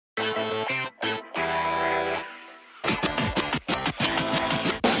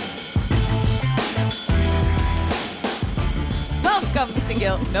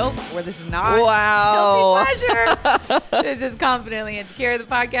Nope. Where this is not. Wow. Guilty pleasure. This is Confidently Insecure, the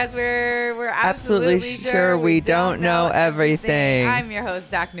podcast where we're absolutely sure we don't know everything. I'm your host,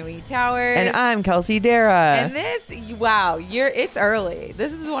 Zach Nui Towers. And I'm Kelsey Dara. And this, wow, it's early.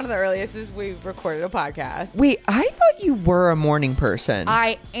 This is one of the earliest we've recorded a podcast. Wait, I thought you were a morning person.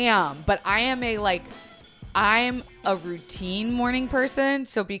 I am, but I'm a routine morning person.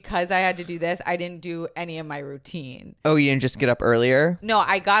 So because I had to do this, I didn't do any of my routine. Oh, you didn't just get up earlier? No,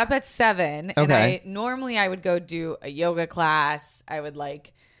 I got up at 7. Okay. And I would go do a yoga class. I would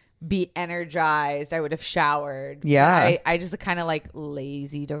be energized. I would have showered. Yeah. I just kind of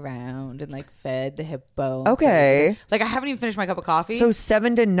lazied around and fed the hippo. Okay. I haven't even finished my cup of coffee. So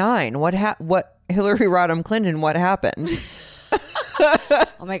 7 to 9. What Hillary Rodham Clinton, what happened?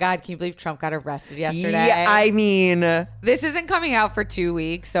 Oh my God, can you believe Trump got arrested yesterday? Yeah, I mean, this isn't coming out for 2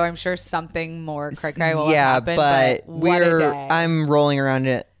 weeks, so I'm sure something more cray will happen. But what a day. I'm rolling around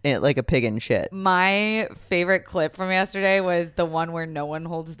it like a pig in shit. My favorite clip from yesterday was the one where no one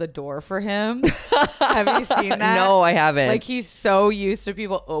holds the door for him. Have you seen that? No, I haven't. He's so used to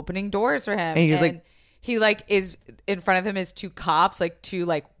people opening doors for him. And he's he is in front of him is two cops, two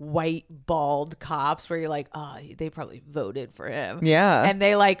white bald cops where you're oh, they probably voted for him. Yeah. And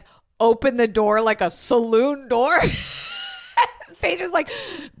they open the door like a saloon door. They just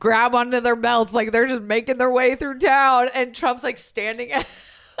grab onto their belts they're just making their way through town, and Trump's standing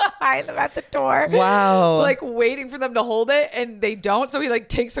behind them at the door. Wow. Waiting for them to hold it, and they don't. So he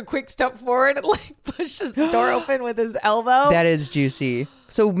takes a quick step forward and pushes the door open with his elbow. That is juicy.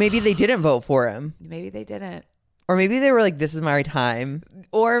 So maybe they didn't vote for him. Maybe they didn't. Or maybe they were this is my time.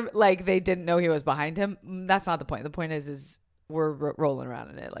 Or they didn't know he was behind him. That's not the point. The point is we're rolling around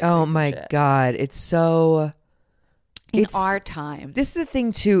in it. Oh my God. It's so... It's our time. This is the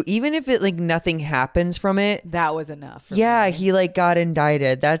thing too. Even if it nothing happens from it. That was enough. Yeah, me. he got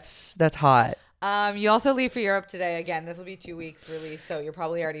indicted. That's hot. You also leave for Europe today. Again, this will be 2 weeks release, so you're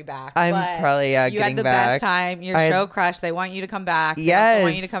probably already back. I'm probably you getting had the back. best time. Your show crushed. They want you to come back. They Yes. also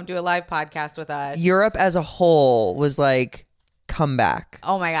want you to come do a live podcast with us. Europe as a whole was come back.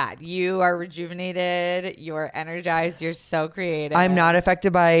 Oh my God, you are rejuvenated. You're energized. You're so creative. I'm not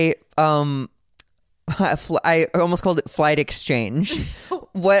affected by I almost called it flight exchange.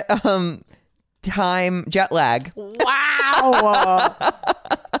 What time jet lag? Wow.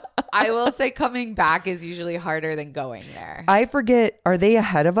 I will say coming back is usually harder than going there. I forget, are they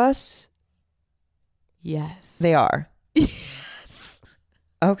ahead of us? Yes. They are. Yes.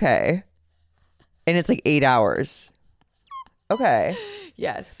 Okay. And it's 8 hours. Okay.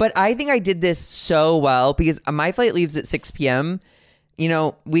 Yes. But I think I did this so well because my flight leaves at 6 p.m.,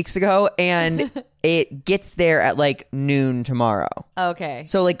 weeks ago, and it gets there at noon tomorrow. Okay.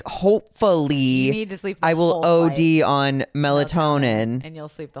 So hopefully you need to sleep the I will whole OD flight. on melatonin and you'll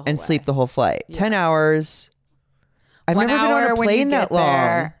sleep the whole and way. sleep the whole flight. Yeah. 10 hours. I've 1 never been hour on a when you plane get that long.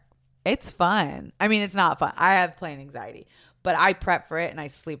 there. It's fun. I mean, it's not fun. I have plane anxiety, but I prep for it and I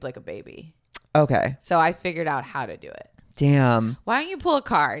sleep like a baby. Okay. So I figured out how to do it. Damn. Why don't you pull a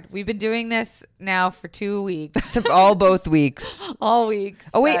card? We've been doing this now for 2 weeks. Both weeks. All weeks.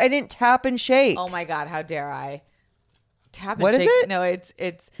 Oh wait, I didn't tap and shake. Oh my God, how dare I? Tap and What shake. is it? No,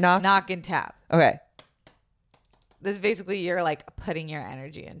 it's Knock and tap. Okay. This is basically you're putting your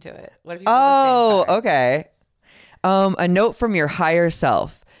energy into it. What if you pull the same card? Okay. A note from your higher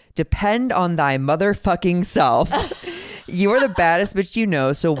self. Depend on thy motherfucking self. You are the baddest bitch you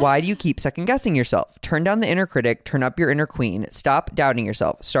know, so why do you keep second guessing yourself? Turn down the inner critic, turn up your inner queen, stop doubting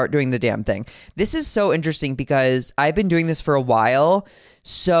yourself, start doing the damn thing. This is so interesting because I've been doing this for a while,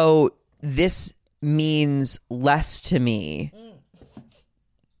 so this means less to me.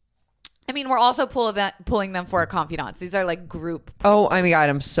 I mean, we're also pulling them for a confidants. These are group. Oh my God,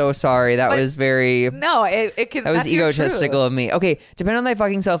 I'm so sorry. That was very... No, it can. That was that's your egotistical of me. Okay, depend on thy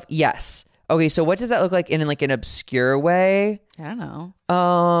fucking self. Yes. Okay, so what does that look like in an obscure way? I don't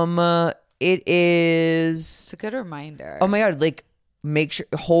know. It is. It's a good reminder. Oh my God, make sure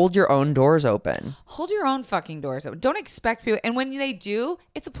hold your own doors open. Hold your own fucking doors open. Don't expect people, and when they do,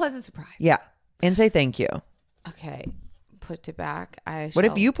 it's a pleasant surprise. Yeah, and say thank you. Okay, put it back. What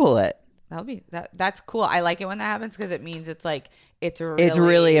if you pull it? That'll be that's cool. I like it when that happens because it means it's it's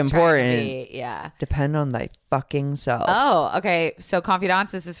really important. Yeah. Depend on thy fucking self. Oh, okay. So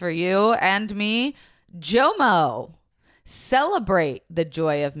confidants, this is for you and me. JOMO. Celebrate the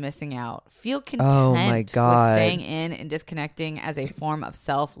joy of missing out. Feel content Oh my God. with staying in and disconnecting as a form of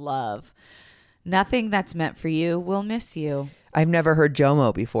self-love. Nothing that's meant for you will miss you. I've never heard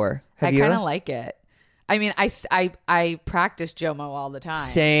JOMO before. Have I you? kind of like it. I mean, I practice Jomo all the time.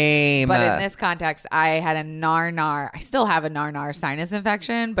 Same. But in this context, I had a I still have a sinus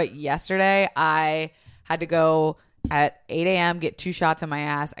infection. But yesterday I had to go at 8 a.m. get 2 shots in my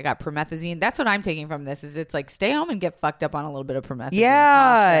ass. I got promethazine. That's what I'm taking from this. Is it's like stay home and get fucked up on a little bit of promethazine.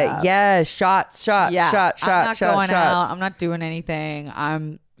 Yeah. Yeah. Shots. I'm not going out. I'm not doing anything.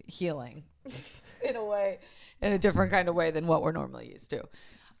 I'm healing in a different kind of way than what we're normally used to.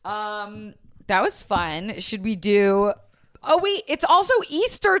 That was fun. Should we do... Oh, wait. It's also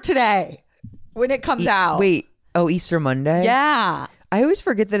Easter today when it comes out. Wait. Oh, Easter Monday? Yeah. I always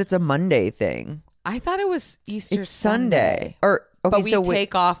forget that it's a Monday thing. I thought it was Easter It's Sunday. Or okay, but we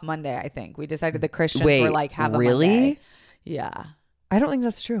take off Monday, I think. We decided the Christians were like, have a really? Monday. Yeah. I don't think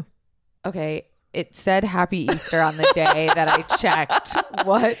that's true. Okay. It said Happy Easter on the day that I checked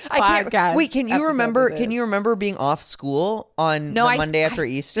what podcast. Wait, can you remember being off school on the Monday after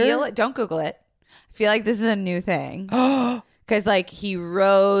Easter? Feel it. Don't Google it. I feel like this is a new thing. Because like he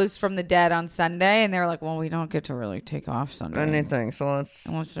rose from the dead on Sunday, and they were like, "Well, we don't get to really take off Sunday anything, so let's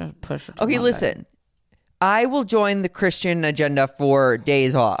just push it." To okay, Monday. listen. I will join the Christian agenda for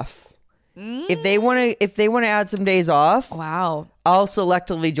days off. If they want to add some days off, wow, I'll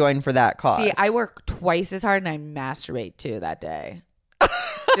selectively join for that cause. See, I work twice as hard and I masturbate too that day,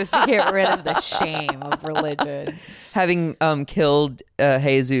 just to get rid of the shame of religion. Having killed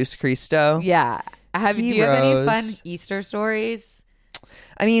Jesus Cristo. Yeah. Do you have any fun Easter stories?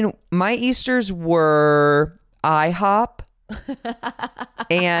 I mean, my Easters were IHOP.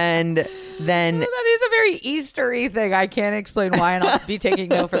 And then that is a very Eastery thing. I can't explain why, and I'll be taking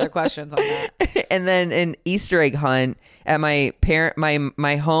no further questions on that. And then an Easter egg hunt at my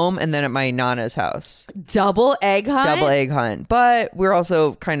home, and then at my Nana's house. Double egg hunt. But we're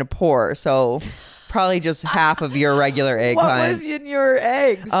also kind of poor, so probably just half of your regular egg hunt. What was in your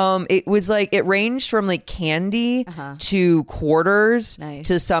eggs? It was like it ranged from like candy to quarters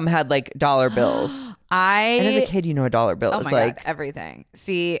to some had like dollar bills. And as a kid, you know, a dollar bill is like God, everything.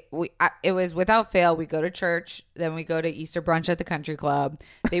 See, it was without fail. We go to church, then we go to Easter brunch at the country club.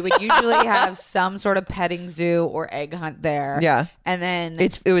 They would usually have some sort of petting zoo or egg hunt there. Yeah, and then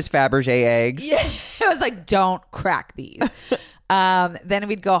it was Fabergé eggs. Yeah, it was like, don't crack these. Then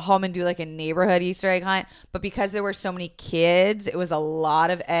we'd go home and do like a neighborhood Easter egg hunt. But because there were so many kids, it was a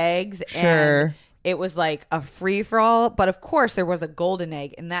lot of eggs. Sure. And it was like a free for all. But of course, there was a golden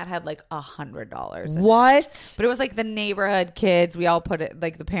egg, and that had like $100. What? But it was like the neighborhood kids. We all put it,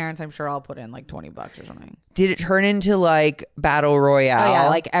 like the parents, I'm sure, all put in like $20 or something. Did it turn into like Battle Royale? Oh, yeah.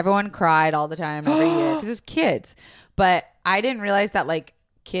 Like everyone cried all the time every year because it was kids. But I didn't realize that like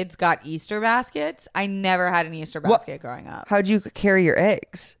kids got Easter baskets. I never had an Easter basket growing up. How'd you carry your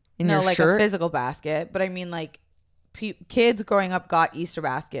eggs? In your like shirt? A physical basket. But I mean, like kids growing up got Easter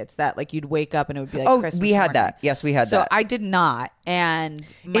baskets that like you'd wake up and it would be like Christmas we had morning. that. Yes, we had that. So I did not.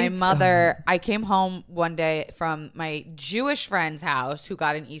 And my mother, I came home one day from my Jewish friend's house who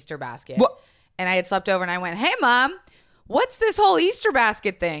got an Easter basket. What? And I had slept over and I went, "Hey, Mom, what's this whole Easter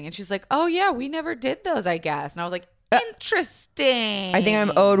basket thing?" And she's like, "Oh, yeah, we never did those, I guess." And I was like, interesting. I think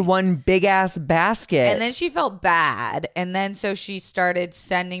I'm owed one big ass basket. And then she felt bad. And then so she started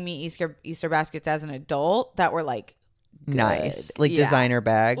sending me Easter baskets as an adult that were like good. Nice. Like designer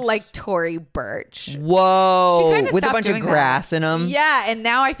bags. Like Tory Burch. Whoa. With a bunch of grass in them. Yeah. And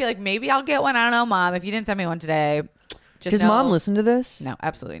now I feel like maybe I'll get one. I don't know, Mom. If you didn't send me one today, Does Mom listen to this? No,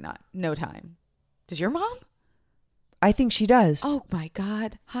 absolutely not. No time. Does your mom? I think she does. Oh my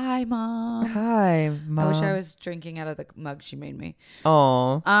God. Hi, Mom. Hi, Mom. I wish I was drinking out of the mug she made me.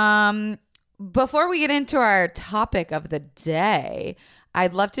 Oh. Before we get into our topic of the day,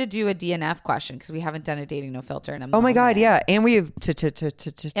 I'd love to do a DNF question because we haven't done a dating no filter in a moment. Oh my God, yeah. And we have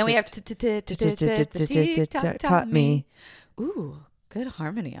taught me. Ooh, good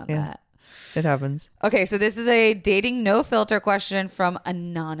harmony on Yeah. that. It happens. Okay, so this is a dating no filter question from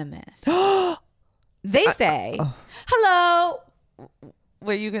Anonymous. They say, hello.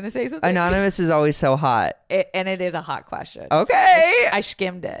 Were you going to say something? Anonymous is always so hot. And it is a hot question. Okay. I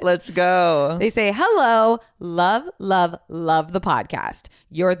skimmed it. Let's go. They say, hello, love the podcast.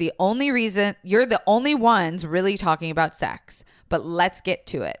 You're the only ones really talking about sex, but let's get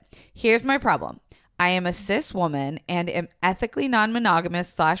to it. Here's my problem. I am a cis woman and am ethically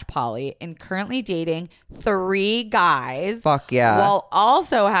non-monogamous / poly and currently dating 3 guys. Fuck yeah. While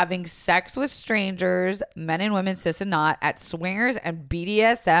also having sex with strangers, men and women, cis and not, at swingers and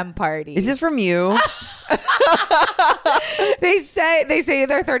BDSM parties. Is this from you? They say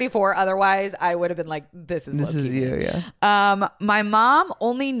they're 34. Otherwise, I would have been like, this is you, yeah. My mom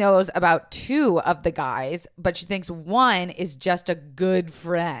only knows about 2 of the guys, but she thinks one is just a good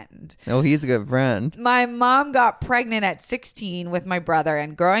friend. Oh, he's a good friend. My mom got pregnant at 16 with my brother,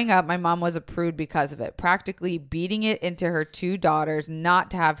 and growing up, my mom was a prude because of it, practically beating it into her 2 daughters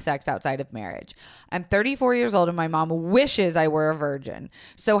not to have sex outside of marriage. I'm 34 years old, and my mom wishes I were a virgin.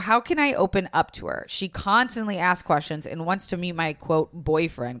 So how can I open up to her? She constantly asks questions and wants to meet my, quote,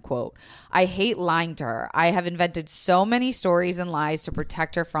 boyfriend, quote. I hate lying to her. I have invented so many stories and lies to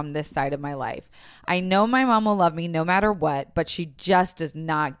protect her from this side of my life. I know my mom will love me no matter what, but she just does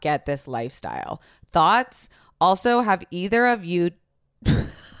not get this lifestyle. Thoughts? Also, have either of you...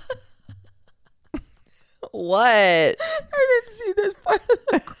 What? I didn't see this part of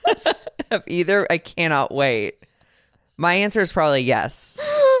the question. Have either? I cannot wait. My answer is probably yes.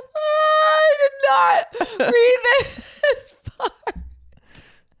 I did not read this part.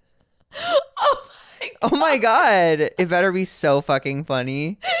 Oh my God. Oh my God. It better be so fucking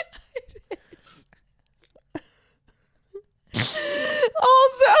funny. It is.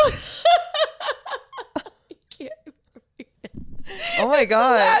 Also, I can't read it. Oh my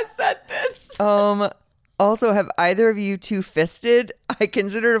God. Last sentence. Also, have either of you 2 fisted? I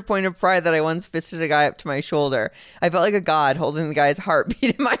consider it a point of pride that I once fisted a guy up to my shoulder. I felt like a god holding the guy's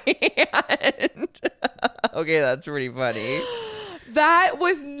heartbeat in my hand. Okay, that's pretty funny. That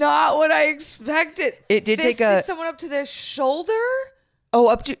was not what I expected. It did take someone up to their shoulder? Oh,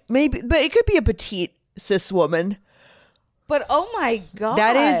 up to maybe, but it could be a petite cis woman. But oh my God.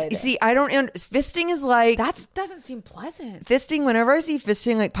 That is, see, I don't, fisting is like. That doesn't seem pleasant. Fisting, whenever I see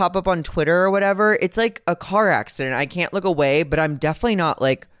fisting like pop up on Twitter or whatever, it's like a car accident. I can't look away, but I'm definitely not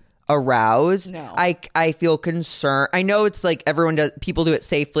like aroused. No. I feel concerned. I know it's like people do it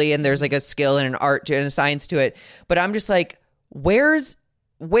safely and there's like a skill and an art and a science to it, but I'm just like, where does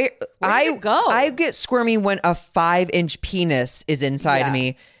it go? I get squirmy when a 5-inch penis is inside of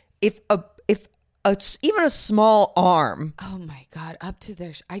me. If even a small arm. Oh my God, up to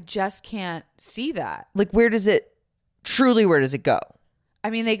there. I just can't see that. Like, where does it go?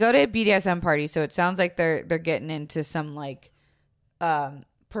 I mean, they go to a BDSM party, so it sounds like they're getting into some like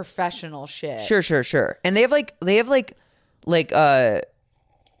professional shit. Sure. And they have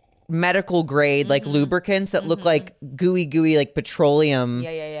medical grade like lubricants that look like gooey like petroleum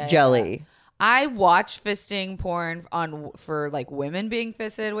jelly. Yeah. I watch fisting porn for like women being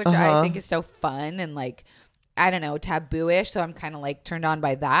fisted, which I think is so fun and like, I don't know, taboo-ish. So I'm kind of like turned on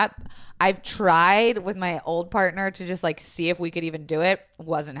by that. I've tried with my old partner to just like see if we could even do it.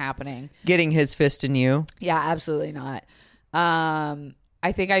 Wasn't happening. Getting his fist in you? Yeah, absolutely not.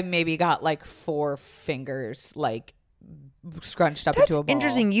 I think I maybe got like 4 fingers like scrunched up into a ball. That's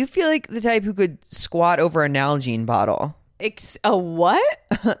interesting. You feel like the type who could squat over a Nalgene bottle. A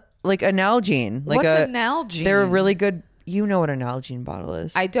what? Like a Nalgene. Like what's a Nalgene? They're a really good. You know what a Nalgene bottle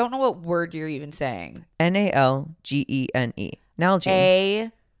is. I don't know what word you're even saying. Nalgene. Nalgene.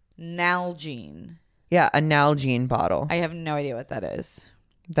 A Nalgene. Yeah, a Nalgene bottle. I have no idea what that is.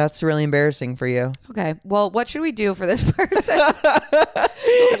 That's really embarrassing for you. Okay. Well, what should we do for this person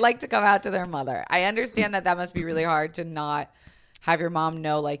who would like to come out to their mother? I understand that must be really hard to not have your mom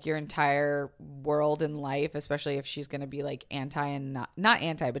know like your entire world and life, especially if she's going to be like anti and not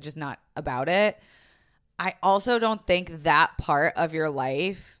anti, but just not about it. I also don't think that part of your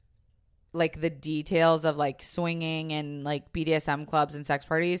life, like the details of like swinging and like BDSM clubs and sex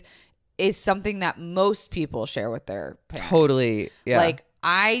parties, is something that most people share with their parents. Totally. Yeah. Like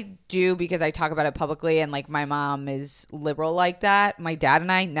I do because I talk about it publicly and like my mom is liberal like that. My dad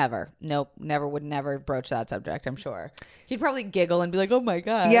and I would never broach that subject, I'm sure. He'd probably giggle and be like, oh my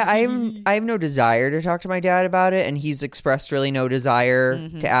God. Yeah, I have no desire to talk to my dad about it, and he's expressed really no desire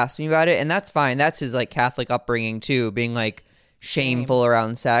to ask me about it, and that's fine. That's his like Catholic upbringing too, being like shameful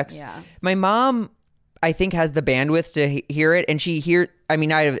around sex. Yeah. My mom, I think, has the bandwidth to hear it, and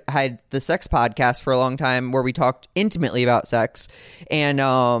I had the sex podcast for a long time where we talked intimately about sex, and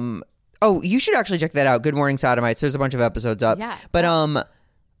you should actually check that out. Good Morning Sodomites. There's a bunch of episodes up. Yeah. But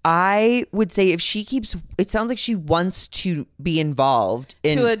I would say if she it sounds like she wants to be involved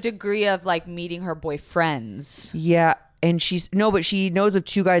to a degree of like meeting her boyfriends. Yeah. And but she knows of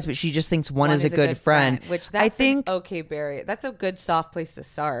 2 guys, but she just thinks one is a good friend. Which that's I think okay, Barry. That's a good soft place to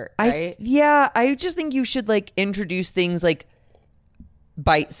start, right? I just think you should like introduce things like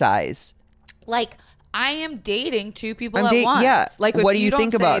bite size. Like I am dating 2 people at once. Yeah. Like, what do you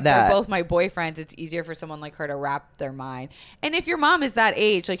think about that? They're both my boyfriends. It's easier for someone like her to wrap their mind. And if your mom is that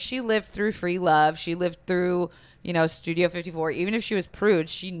age, like she lived through free love, she lived through Studio 54, even if she was prude,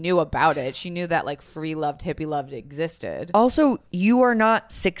 she knew about it. She knew that like free loved, hippie loved existed. Also, you are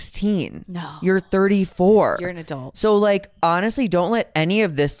not 16. No. You're 34. You're an adult. So like, honestly, don't let any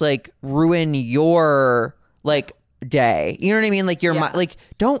of this like ruin your like day. You know what I mean? Like like,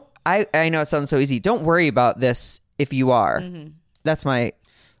 don't, I know it sounds so easy. Don't worry about this if you are. That's my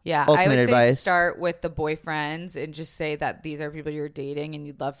ultimate I would advice. say start with the boyfriends and just say that these are people you're dating and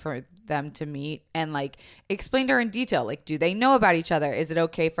you'd love for them to meet, and like explain to her in detail, like, do they know about each other? Is it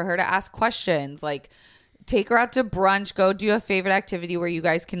okay for her to ask questions? Like, take her out to brunch, go do a favorite activity where you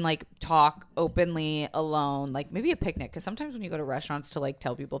guys can like talk openly alone, like maybe a picnic, because sometimes when you go to restaurants to like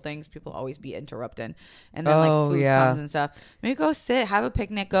tell people things, people always be interrupting, and then like food comes and stuff. Maybe go sit, have a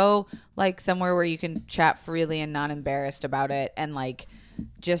picnic, go like somewhere where you can chat freely and not embarrassed about it, and like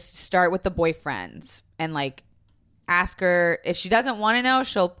just start with the boyfriends and like ask her if she doesn't want to know,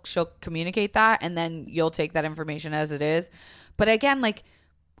 she'll communicate that, and then you'll take that information as it is. But again, like,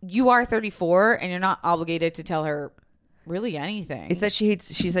 you are 34 and you're not obligated to tell her really anything. It's that she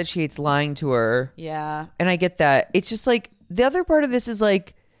said she hates lying to her. Yeah. And I get that. It's just like, the other part of this is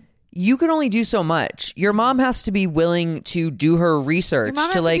like, you can only do so much. Your mom has to be willing to do her research. Your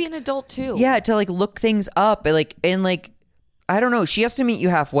mom has to be an adult too. Yeah, to like look things up. And like, I don't know. She has to meet you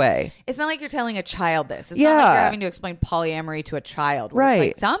halfway. It's not like you're telling a child this. It's not like you're having to explain polyamory to a child.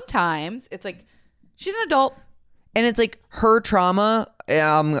 Right. It's like, sometimes it's like, she's an adult. And it's like her trauma.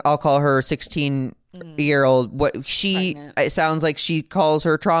 I'll call her 16-year-old. It sounds like she calls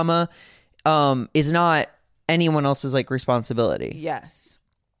her trauma, is not anyone else's like responsibility. Yes.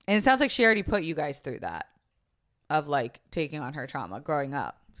 And it sounds like she already put you guys through that of like taking on her trauma growing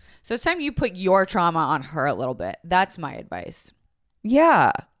up. So it's time you put your trauma on her a little bit. That's my advice.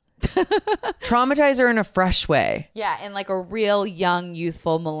 Yeah. Traumatize her in a fresh way. Yeah, in like a real young,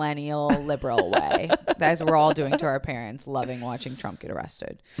 youthful, millennial, liberal way. As we're all doing to our parents, loving watching Trump get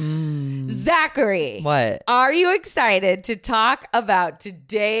arrested. Zachary. What? Are you excited to talk about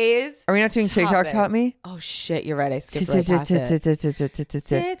today's Are we not doing TikTok Taught Me? Oh shit, you're right. I skipped right past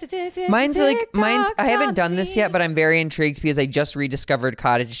it. Mine's I haven't done this yet, but I'm very intrigued because I just rediscovered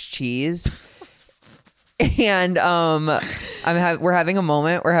cottage cheese. And we're having a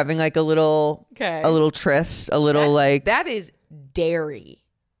moment. We're having like a little tryst, like that is dairy.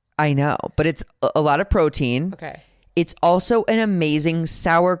 I know, but it's a lot of protein. Okay. It's also an amazing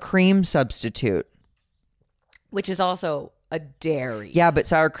sour cream substitute, which is also a dairy. Yeah, but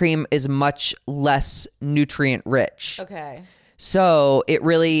sour cream is much less nutrient rich. Okay. So it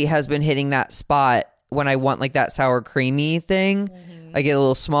really has been hitting that spot when I want like that sour creamy thing. I get a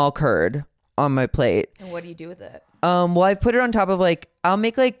little small curd on my plate. And what do you do with it? Well, I've put it on top of like, I'll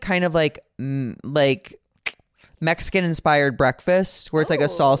make like kind of like Mexican inspired breakfast where it's like a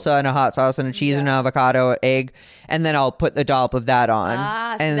salsa and a hot sauce and a cheese and an avocado, egg, and then I'll put the dollop of that on.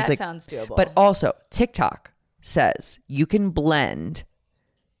 And that like, sounds doable. But also TikTok says you can blend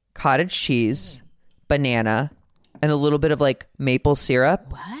cottage cheese, banana, and a little bit of like maple syrup.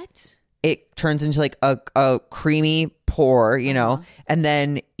 What? It turns into like a creamy pour, and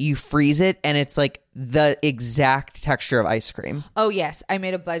then you freeze it and it's like the exact texture of ice cream. Oh, yes. I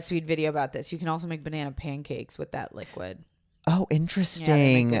made a BuzzFeed video about this. You can also make banana pancakes with that liquid. Oh, interesting. Yeah,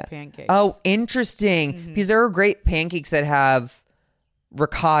 they make good pancakes. Oh, interesting. Because there are great pancakes that have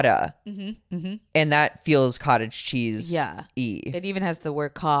ricotta and that feels cottage cheese. Yeah. It even has the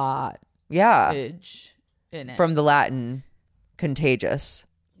word cottage in it. From the Latin contagious.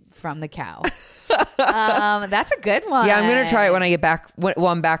 From the cow. That's a good one. Yeah, I'm gonna try it when I get back. Well,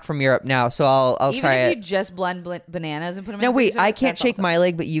 I'm back from Europe now, so I'll try it. Even if you just blend bananas and put them in the freezer. No, wait, I can't shake my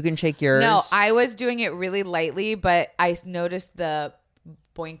leg, but you can shake yours. No, I was doing it really lightly, but I noticed the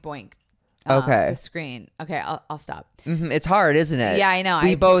boink boink. The screen. Okay, I'll stop. It's hard, isn't it? Yeah, I know.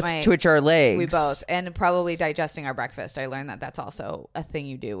 We both twitch our legs. We both, and probably digesting our breakfast. I learned that that's also a thing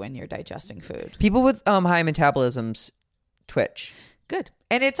you do when you're digesting food. People with high metabolisms twitch. Good.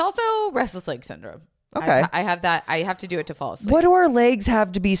 And it's also restless leg syndrome. Okay. I have that. I have to do it to fall asleep. What do our legs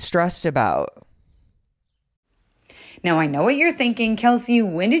have to be stressed about? Now, I know what you're thinking, Kelsey.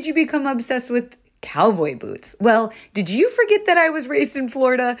 When did you become obsessed with cowboy boots? Well, did you forget that I was raised in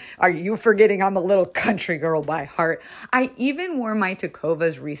Florida? Are you forgetting I'm a little country girl by heart? I even wore my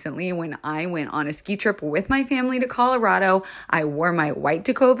Tacovas recently when I went on a ski trip with my family to Colorado. I wore my white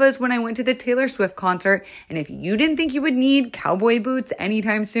Tacovas when I went to the Taylor Swift concert. And if you didn't think you would need cowboy boots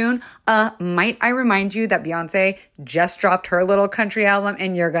anytime soon, might I remind you that Beyonce just dropped her little country album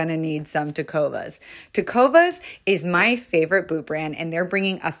and you're gonna need some Tacovas. Tacovas is my favorite boot brand and they're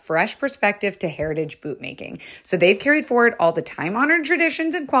bringing a fresh perspective to hair heritage boot making. So they've carried forward all the time-honored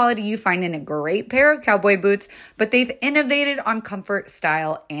traditions and quality you find in a great pair of cowboy boots, but they've innovated on comfort,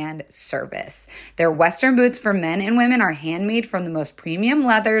 style, and service. Their Western boots for men and women are handmade from the most premium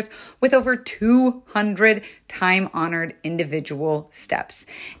leathers with over 200 time-honored individual steps.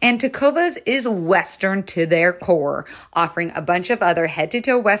 And Tecovas is Western to their core, offering a bunch of other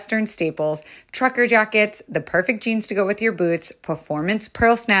head-to-toe Western staples, trucker jackets, the perfect jeans to go with your boots, performance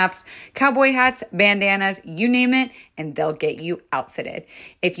pearl snaps, cowboy hats, bandanas, you name it, and they'll get you outfitted.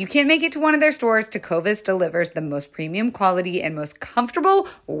 If you can't make it to one of their stores, Tecovas delivers the most premium quality and most comfortable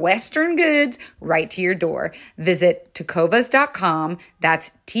Western goods right to your door. Visit tecovas.com,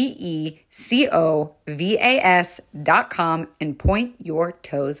 that's TECOVAS.com, and point your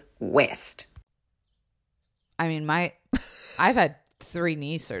toes west. I mean, I've had 3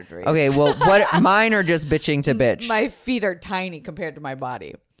 knee surgeries. Okay, well, mine are just bitching to bitch. My feet are tiny compared to my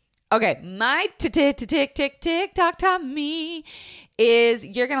body. Okay, my TikTok Tommy is,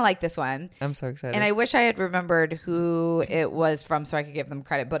 you're going to like this one. I'm so excited. And I wish I had remembered who it was from so I could give them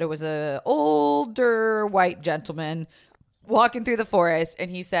credit, but it was an older white gentleman walking through the forest,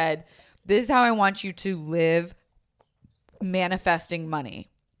 and he said, "This is how I want you to live, manifesting money."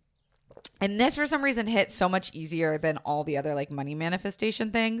 And this, for some reason, hit so much easier than all the other like money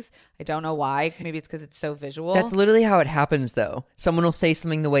manifestation things. I don't know why. Maybe it's because it's so visual. That's literally how it happens, though. Someone will say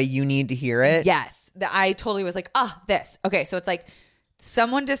something the way you need to hear it. Yes. I totally was like, this. Okay, so it's like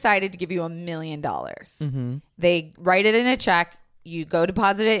someone decided to give you $1 million. Mm-hmm. They write it in a check. You go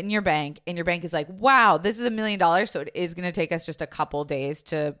deposit it in your bank, and your bank is like, wow, this is $1 million. So it is going to take us just a couple days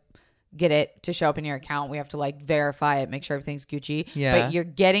to get it to show up in your account. We have to like verify it, make sure everything's Gucci. Yeah. But you're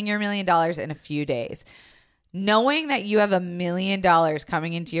getting your $1 million in a few days. Knowing that you have $1 million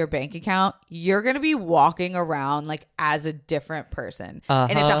coming into your bank account, you're going to be walking around like as a different person.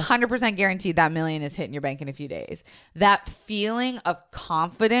 And it's 100% guaranteed that million is hitting your bank in a few days. That feeling of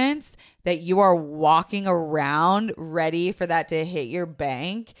confidence that you are walking around ready for that to hit your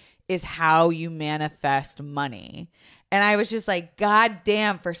bank is how you manifest money. And I was just like, God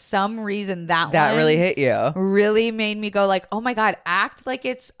damn, for some reason that one really hit you. Really made me go like, oh my God, act like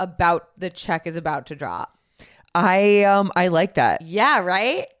it's about, the check is about to drop. I like that. Yeah,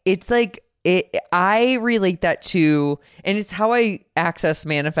 right? It's like I relate that to, and it's how I access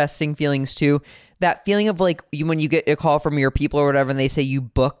manifesting feelings too. That feeling of like when you get a call from your people or whatever, and they say you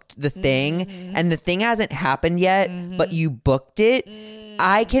booked the thing, and the thing hasn't happened yet, but you booked it.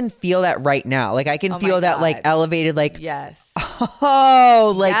 I can feel that right now. Like I can feel that like elevated, like, yes.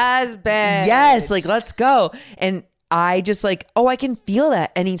 Oh, like, yes, bitch. Yes, like, let's go. And I just like, I can feel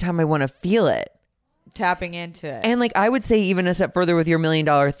that anytime I want to feel it. Tapping into it. And like, I would say even a step further with your $1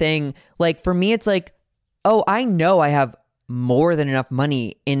 million thing, like for me, it's like, I know I have more than enough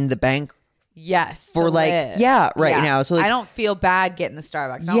money in the bank. Yes. For like, live. Now. So like, I don't feel bad getting the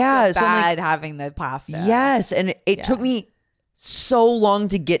Starbucks. I don't feel bad having the pasta. Yes. And it took me so long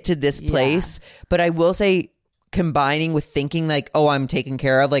to get to this place. But I will say, combining with thinking like, I'm taken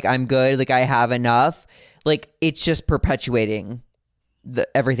care of, like I'm good, like I have enough, like it's just perpetuating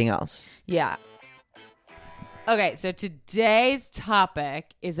everything else. Yeah. Okay, so today's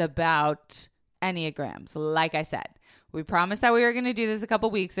topic is about enneagrams. Like I said, we promised that we were going to do this a couple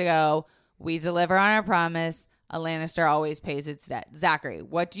weeks ago. We deliver on our promise. A Lannister always pays its debt. Zachary,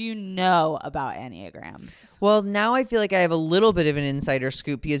 what do you know about enneagrams? Well, now I feel like I have a little bit of an insider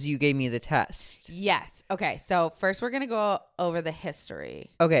scoop because you gave me the test. Yes. Okay, so first we're going to go over the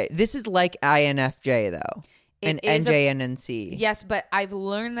history. Okay, this is like INFJ though. And NJNNC. Yes, but I've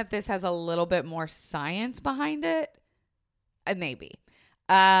learned that this has a little bit more science behind it. Maybe.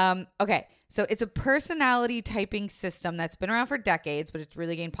 Okay, so it's a personality typing system that's been around for decades, but it's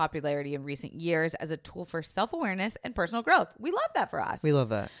really gained popularity in recent years as a tool for self-awareness and personal growth. We love that for us. We love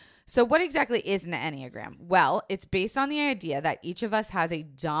that. So what exactly is an enneagram? Well, it's based on the idea that each of us has a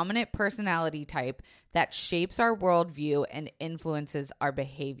dominant personality type that shapes our worldview and influences our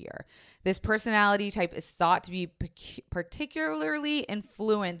behavior. This personality type is thought to be particularly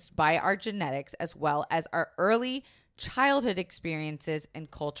influenced by our genetics as well as our early childhood experiences and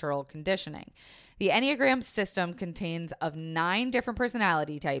cultural conditioning. The Enneagram system contains of 9 different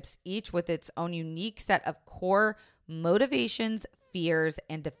personality types, each with its own unique set of core motivations, fears,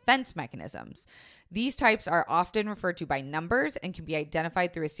 and defense mechanisms. These types are often referred to by numbers and can be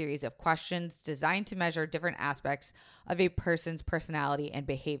identified through a series of questions designed to measure different aspects of a person's personality and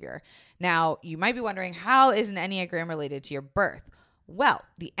behavior. Now, you might be wondering, how is an Enneagram related to your birth? Well,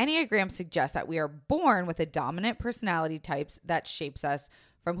 the Enneagram suggests that we are born with a dominant personality types that shapes us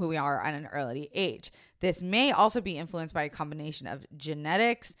from who we are at an early age. This may also be influenced by a combination of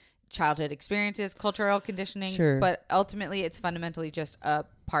genetics, childhood experiences, cultural conditioning, Sure. but ultimately it's fundamentally just a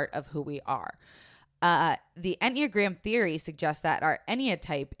part of who we are. The Enneagram theory suggests that our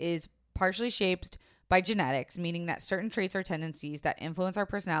enneatype is partially shaped by genetics, meaning that certain traits or tendencies that influence our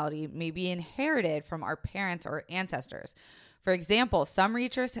personality may be inherited from our parents or ancestors. For example, some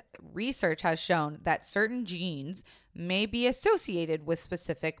research has shown that certain genes may be associated with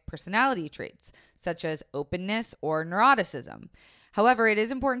specific personality traits, such as openness or neuroticism. However, it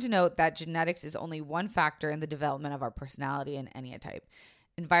is important to note that genetics is only one factor in the development of our personality and enneatype.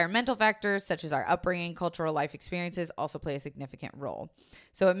 Environmental factors such as our upbringing, cultural life experiences also play a significant role.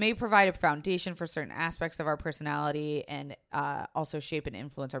 So it may provide a foundation for certain aspects of our personality and also shape and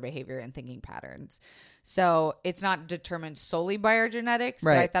influence our behavior and thinking patterns. So it's not determined solely by our genetics,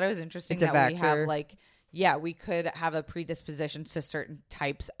 but I thought it was interesting that we have we could have a predisposition to certain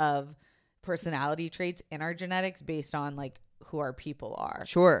types of personality traits in our genetics based on like who our people are.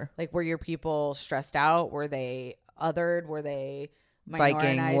 Sure. Like, were your people stressed out? Were they othered? Were they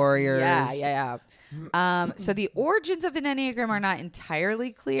Viking warriors? Yeah. So the origins of an Enneagram are not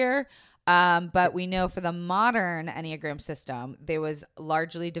entirely clear, but we know for the modern Enneagram system, they was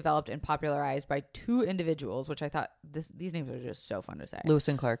largely developed and popularized by two individuals, which I thought these names are just so fun to say. Lewis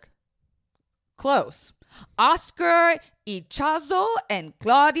and Clark. Close. Oscar Ichazo and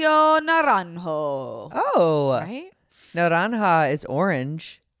Claudio Naranjo. Oh. Right? Naranja is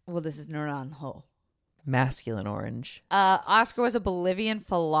orange. Well, this is Naranjo. Masculine orange. Oscar was a Bolivian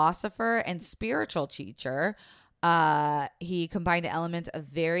philosopher and spiritual teacher. He combined elements of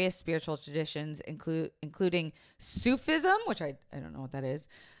various spiritual traditions, including Sufism, which I don't know what that is,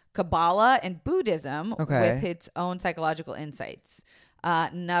 Kabbalah, and Buddhism, with its own psychological insights.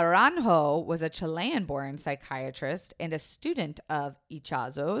 Naranjo was a Chilean-born psychiatrist and a student of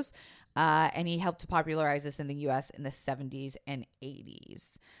Ichazo's, and he helped to popularize this in the U.S. in the 70s and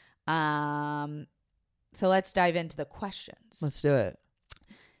 80s. So let's dive into the questions. Let's do it.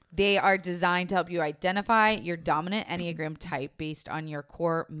 They are designed to help you identify your dominant Enneagram type based on your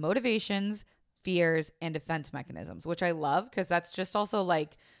core motivations, fears, and defense mechanisms, which I love because that's just also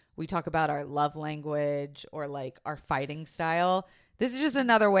like we talk about our love language or like our fighting style. This is just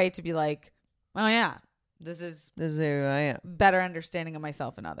another way to be like, oh yeah, this is who I am. Better understanding of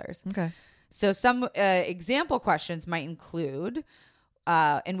myself and others. Okay. So some example questions might include,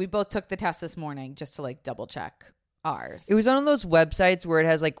 and we both took the test this morning just to like double check ours. It was on those websites where it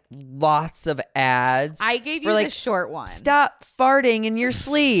has like lots of ads. I gave you like, the short one. Stop farting in your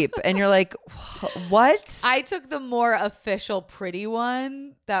sleep. And you're like, what? I took the more official pretty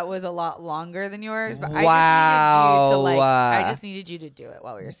one that was a lot longer than yours. But wow. I just needed you to do it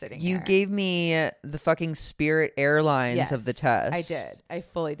while we were sitting here. You gave me the fucking Spirit Airlines of the test. I did. I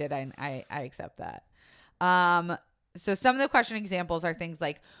fully did. I accept that. So some of the question examples are things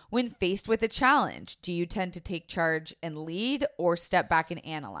like, when faced with a challenge, do you tend to take charge and lead or step back and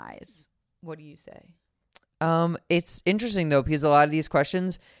analyze? What do you say? It's interesting though, because a lot of these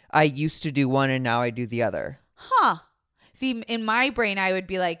questions, I used to do one and now I do the other. Huh. See, in my brain, I would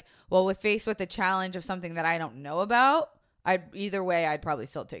be like, well, with faced with a challenge of something that I don't know about, I'd probably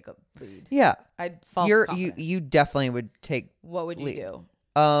still take a lead. Yeah. I'd false confidence. You definitely would take What would you lead.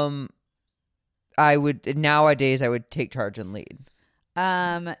 do? I would nowadays I would take charge and lead.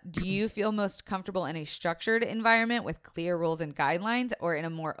 Do you feel most comfortable in a structured environment with clear rules and guidelines or in a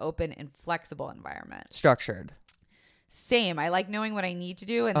more open and flexible environment? Structured. Same. I like knowing what I need to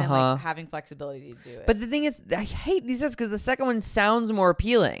do and then like having flexibility to do it. But the thing is, I hate these because the second one sounds more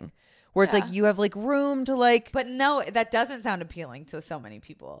appealing. Where it's like you have like room to like. But no, that doesn't sound appealing to so many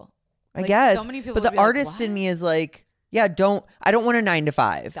people. I guess. So many people. But the artist in me is like, yeah, I don't want a 9 to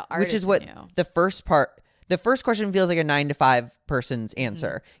 5, which is what the first question feels like a 9 to 5 person's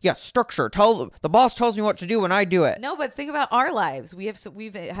answer. Mm-hmm. Yeah, structure. The boss tells me what to do when I do it. No, but think about our lives. We have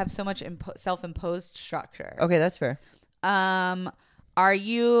so much self-imposed structure. Okay, that's fair. Are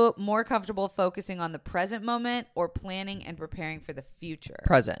you more comfortable focusing on the present moment or planning and preparing for the future?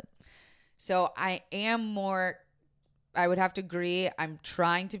 Present. So I would have to agree. I'm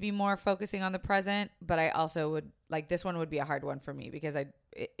trying to be more focusing on the present, but I also would like this one would be a hard one for me because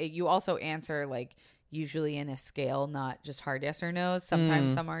you also answer like usually in a scale, not just hard yes or no.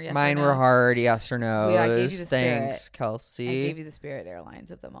 Sometimes some are yes or no. Mine were hard yes or no. I gave you the Thanks, Spirit. Kelsey. I gave you the Spirit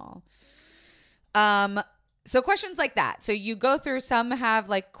Airlines of them all. So questions like that. So you go through, some have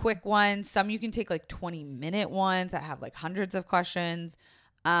like quick ones. Some you can take like 20-minute ones that have like hundreds of questions.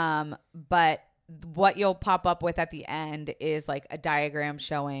 But what you'll pop up with at the end is like a diagram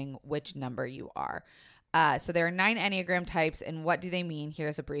showing which number you are. So there are 9 Enneagram types, and what do they mean?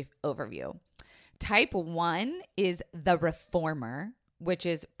 Here's a brief overview. Type 1 is the reformer, which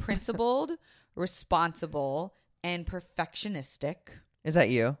is principled, responsible, and perfectionistic. Is that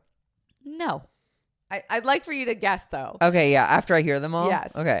you? No. I'd like for you to guess, though. Okay, yeah. After I hear them all?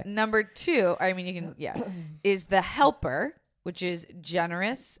 Yes. Okay. Number 2, I mean, you can, is the helper, which is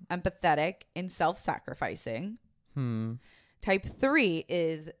generous, empathetic, and self-sacrificing. Type 3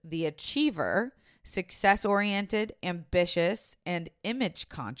 is the achiever, success-oriented, ambitious, and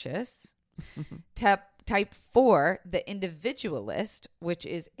image-conscious. Type 4, the individualist, which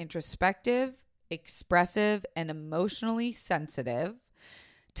is introspective, expressive, and emotionally sensitive.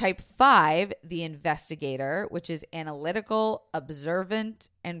 Type 5, the investigator, which is analytical, observant,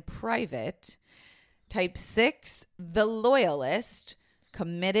 and private. Type 6, the loyalist,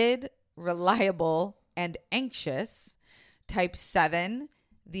 committed, reliable, and anxious. Type 7,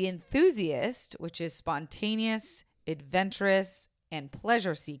 the enthusiast, which is spontaneous, adventurous, and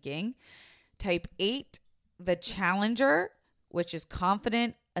pleasure-seeking. Type 8, the challenger, which is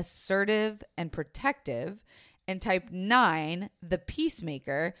confident, assertive, and protective. And type 9, the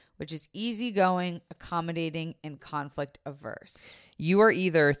peacemaker, which is easygoing, accommodating, and conflict averse. You are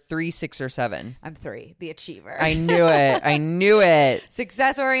either 3, 6, or 7. I'm 3, the achiever. I knew it. I knew it.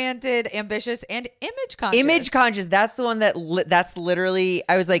 Success-oriented, ambitious, and image-conscious. Image-conscious. That's the one that's literally,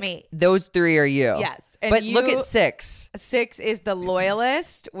 I was like, Me. those 3 are you. Yes. And But look at 6. 6 is the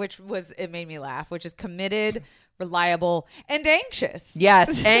loyalist, it made me laugh, which is committed, reliable, and anxious.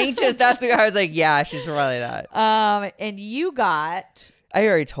 Yes, anxious. That's what I was like, yeah, she's probably that. And you got I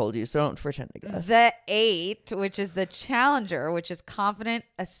already told you, so don't pretend to guess. the 8, which is the challenger, which is confident,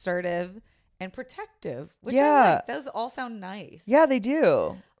 assertive, and protective. Which I like. Those all sound nice. Yeah, they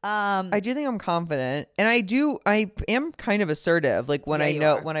do. I do think I'm confident, and I am kind of assertive. Like when I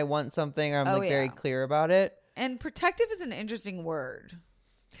know when I want something, I'm very clear about it. And protective is an interesting word.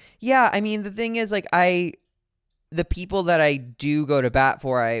 Yeah, I mean the thing is, like the people that I do go to bat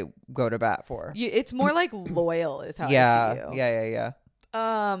for, I go to bat for. It's more like loyal is how I see you. Yeah.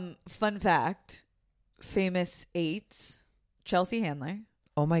 Fun fact, famous 8s, Chelsea Handler,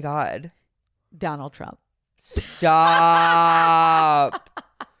 Oh my God. Donald Trump. Stop.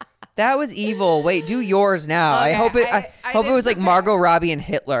 That was evil. Wait, do yours now. Okay, I hope it hope it was like Margot Robbie and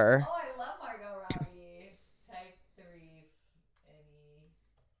Hitler. Oh, I love Margot Robbie. Type 3.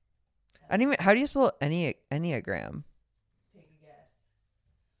 I don't even, how do you spell enneagram? Take a guess.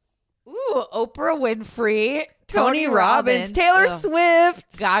 Ooh, Oprah Winfrey, Tony Robbins, Taylor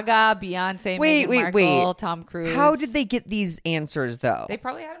Swift, Gaga, Beyonce, Meghan Markle, Tom Cruise. How did they get these answers though? They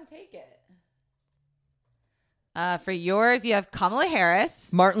probably had him take it. For yours, you have Kamala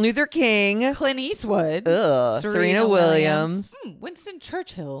Harris, Martin Luther King, Clint Eastwood, Serena Williams, Winston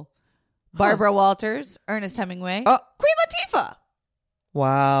Churchill, Barbara Walters, Ernest Hemingway, Queen Latifah.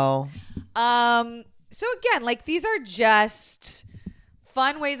 Wow. So again, like these are just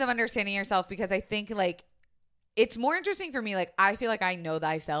fun ways of understanding yourself because I think like it's more interesting for me. Like I feel like I know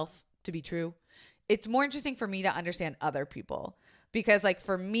thyself to be true. It's more interesting for me to understand other people because like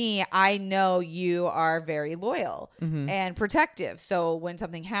for me, I know you are very loyal and protective. So when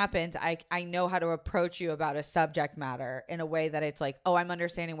something happens, I know how to approach you about a subject matter in a way that it's like, oh, I'm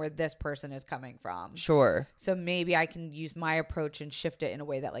understanding where this person is coming from. Sure. So maybe I can use my approach and shift it in a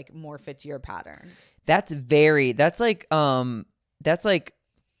way that like more fits your pattern. That's like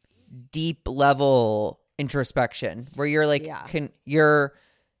deep level introspection where you're like, you're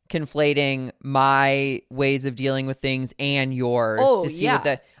conflating my ways of dealing with things and yours to see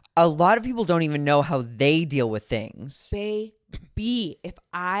what a lot of people don't even know how they deal with things. Baby, if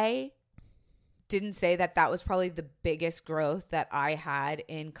I didn't say that was probably the biggest growth that I had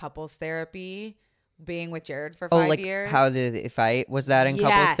in couples therapy, being with Jared for 5 years. How did they fight? Was that in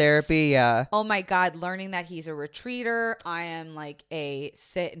couples therapy? Yeah. Oh my God. Learning that he's a retreater. I am like a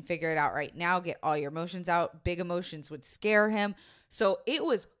sit and figure it out right now. Get all your emotions out. Big emotions would scare him. So it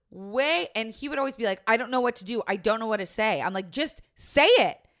was and he would always be like, I don't know what to do. I don't know what to say. I'm like, just say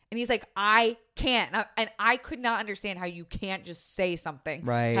it. And he's like, I can't. And I could not understand how you can't just say something,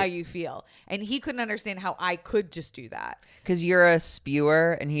 how you feel. And he couldn't understand how I could just do that. Because you're a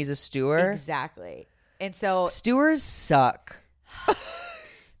spewer and he's a stewer. Exactly. And so stewers suck.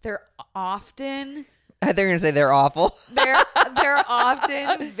 They're often. I think they're going to say they're awful. They're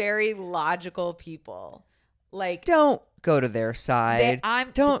often very logical people. Like, don't go to their side.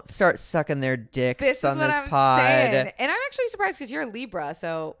 Don't start sucking their dicks on this pod. Saying. And I'm actually surprised because you're a Libra.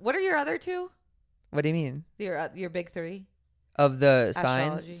 So what are your other two? What do you mean? Your big 3 of the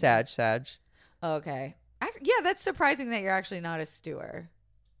Astrology. signs. Sag. Okay. Yeah, that's surprising that you're actually not a stewer.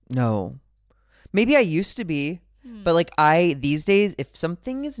 No. Maybe I used to be, but like these days, if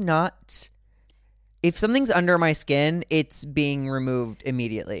something is not if something's under my skin, it's being removed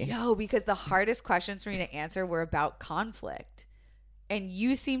immediately. Yo, because the hardest questions for me to answer were about conflict. And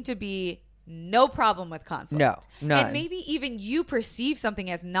you seem to be no problem with conflict. No, none. And maybe even you perceive something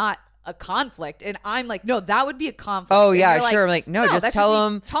as not a conflict. And I'm like, no, that would be a conflict. Oh, and yeah, you're sure. I'm like, no, just that's tell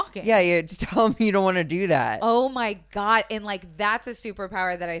me them. talking. Yeah, just tell them you don't want to do that. Oh, my God. And like, that's a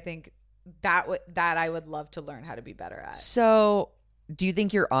superpower that I think that I would love to learn how to be better at. So do you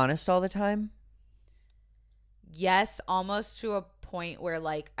think you're honest all the time? Yes, almost to a point where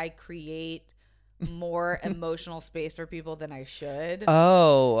like I create more emotional space for people than I should.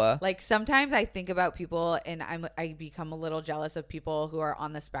 Oh. Like sometimes I think about people and I become a little jealous of people who are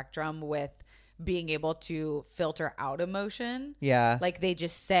on the spectrum with being able to filter out emotion. Yeah. Like they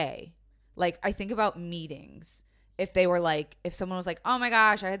just say. Like I think about meetings. If they were like, if someone was like, oh my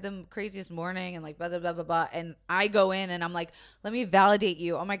gosh, I had the craziest morning and like blah, blah, blah, blah, blah. And I go in and I'm like, let me validate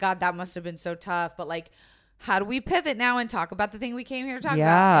you. Oh my God, that must have been so tough. But like, how do we pivot now and talk about the thing we came here to talk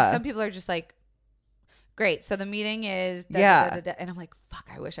about? And some people are just like, great. So the meeting is and I'm like, fuck,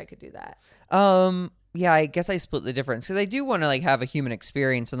 I wish I could do that. Yeah, I guess I split the difference because I do want to like have a human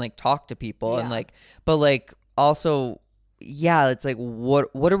experience and like talk to people and like, but like also, yeah, it's like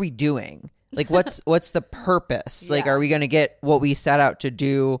what are we doing? Like what's the purpose? Like, are we gonna get what we set out to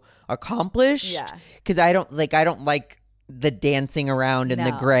do accomplished? Yeah. Because I don't like the dancing around in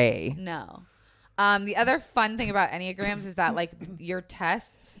the gray. No. The other fun thing about enneagrams is that like your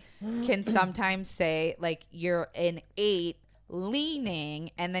tests can sometimes say like you're an 8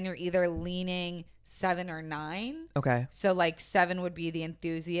 leaning, and then you're either leaning 7 or 9. Okay. So like 7 would be the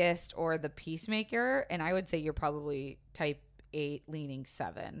enthusiast or the peacemaker, and I would say you're probably type 8 leaning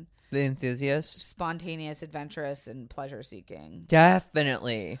 7. The enthusiast? Spontaneous, adventurous, and pleasure seeking.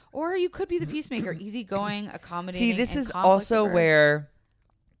 Definitely. Or you could be the peacemaker, easygoing, accommodating. See, this and is also conflict-averse. where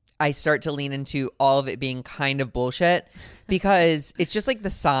I start to lean into all of it being kind of bullshit because it's just like the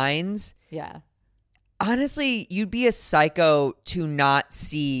signs. Yeah. Honestly, you'd be a psycho to not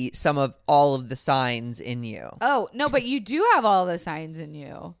see some of all of the signs in you. Oh, no, but you do have all the signs in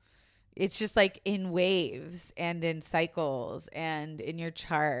you. It's just like in waves and in cycles and in your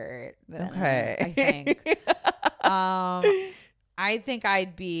chart. Okay. I think. I think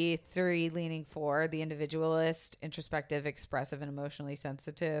I'd be 3 leaning 4, the individualist, introspective, expressive, and emotionally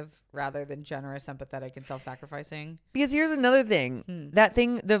sensitive, rather than generous, empathetic, and self-sacrificing. Because here's another thing. That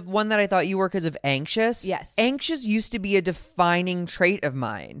thing, the one that I thought you were because of anxious. Yes. Anxious used to be a defining trait of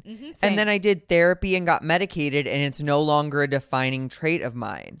mine. Same. And then I did therapy and got medicated, and it's no longer a defining trait of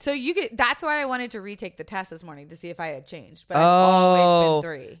mine. So that's why I wanted to retake the test this morning to see if I had changed. But I've always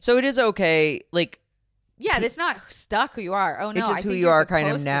been 3. So it is okay. Like, yeah, that's not stuck who you are. Oh no, it's just I who think you you're are kind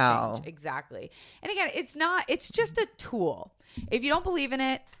of supposed to now. change. Exactly. And again, it's just a tool. If you don't believe in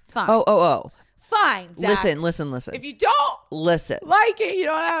it, fine. Oh. Fine, Zach. Listen. If you don't Listen. like it, you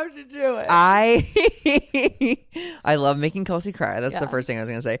don't have to do it. I love making Kelsey cry. That's the first thing I was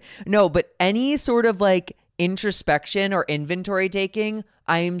going to say. No, but any sort of like introspection or inventory taking,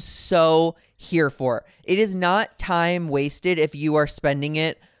 I am so here for. It is not time wasted if you are spending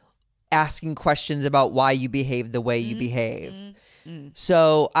it asking questions about why you behave the way you behave.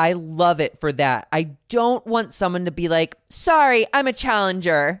 So I love it for that. I don't want someone to be like, sorry, I'm a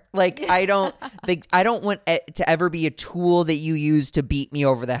challenger. Like I don't want it to ever be a tool that you use to beat me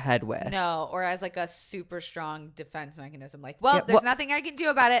over the head with. No, or as like a super strong defense mechanism. Like, there's nothing I can do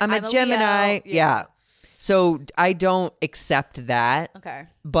about it. I'm a Gemini. Leo. Yeah. So I don't accept that. Okay.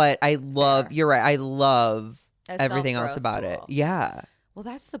 But I love, Fair. you're right. I love A everything else self-growth about it. tool. Yeah. Well,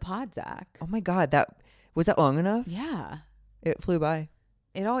 that's the pod, Zach. Oh my God. Was that long enough? Yeah. It flew by.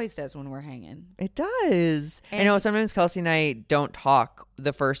 It always does when we're hanging. It does. I And- know sometimes Kelsey and I don't talk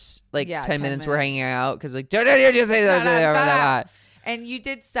the first 10 minutes we're minutes. hanging out because like, don't you say that. And you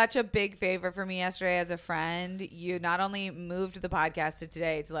did such a big favor for me yesterday as a friend. You not only moved the podcast to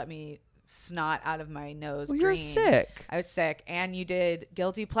today to let me snot out of my nose. Well, you were green. sick. I was sick. And you did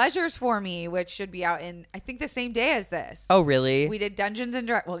Guilty Pleasures for me, which should be out in, I think, the same day as this. Oh, really? We did Dungeons and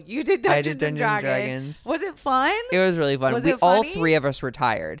Dragons. Well, you did Dungeons and Dragons. Was it fun? It was really fun. Was it all funny? 3 of us were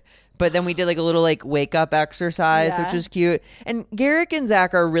tired. But then we did like a little like wake up exercise, which was cute. And Garrick and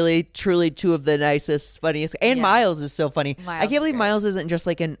Zach are really, truly 2 of the nicest, funniest. And Miles is so funny. I can't believe Miles isn't just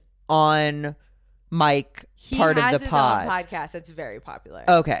like an on mic part of the pod. He has his own podcast. It's very popular.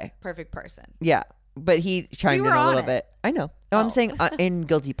 Okay. Perfect person. Yeah. But he chimed in were a on little it. bit. I know. No, I'm saying in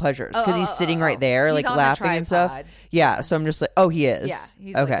Guilty Pleasures because he's sitting right there, He's like on the laughing and stuff. tripod. Yeah. So I'm just like, oh, he is. Yeah,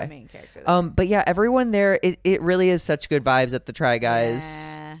 he's okay. like the main character there. But yeah, everyone there, it really is such good vibes at the Try Guys.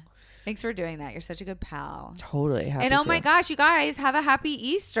 Yeah. Thanks for doing that. You're such a good pal. Totally happy And oh to. my gosh, you guys, have a happy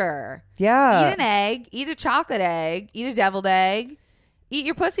Easter. Yeah. Eat an egg, eat a chocolate egg, eat a deviled egg, eat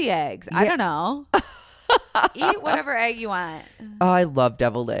your pussy eggs. I don't know. Eat whatever egg you want. Oh, I love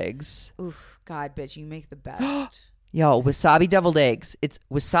deviled eggs. Oof, God, bitch, you make the best. Yo, wasabi deviled eggs. It's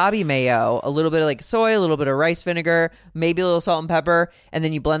wasabi mayo, a little bit of like soy, a little bit of rice vinegar, maybe a little salt and pepper, and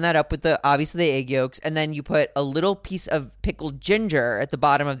then you blend that up with obviously the egg yolks, and then you put a little piece of pickled ginger at the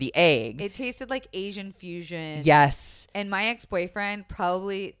bottom of the egg. It tasted like Asian fusion. Yes. And my ex-boyfriend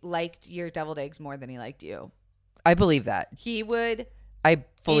probably liked your deviled eggs more than he liked you. I believe that. He would I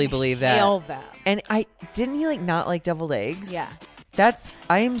fully believe that. inhale them. And didn't he like not like deviled eggs? Yeah.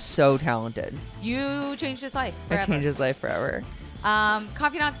 I am so talented. You changed his life forever. I changed his life forever.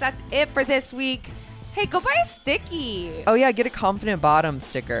 Confidants, that's it for this week. Hey, go buy a sticky. Oh yeah, get a confident bottom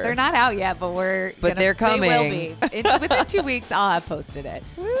sticker. They're not out yet, but they're coming. They will be. Within 2 weeks, I'll have posted it.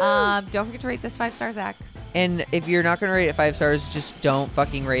 Don't forget to rate this 5 stars, Zach. And if you're not going to rate it 5 stars, just don't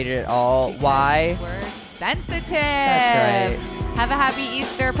fucking rate it at all. Why? We're sensitive. That's right. Have a happy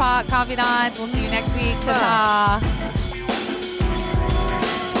Easter, confidants. We'll see you next week. Ta-ta.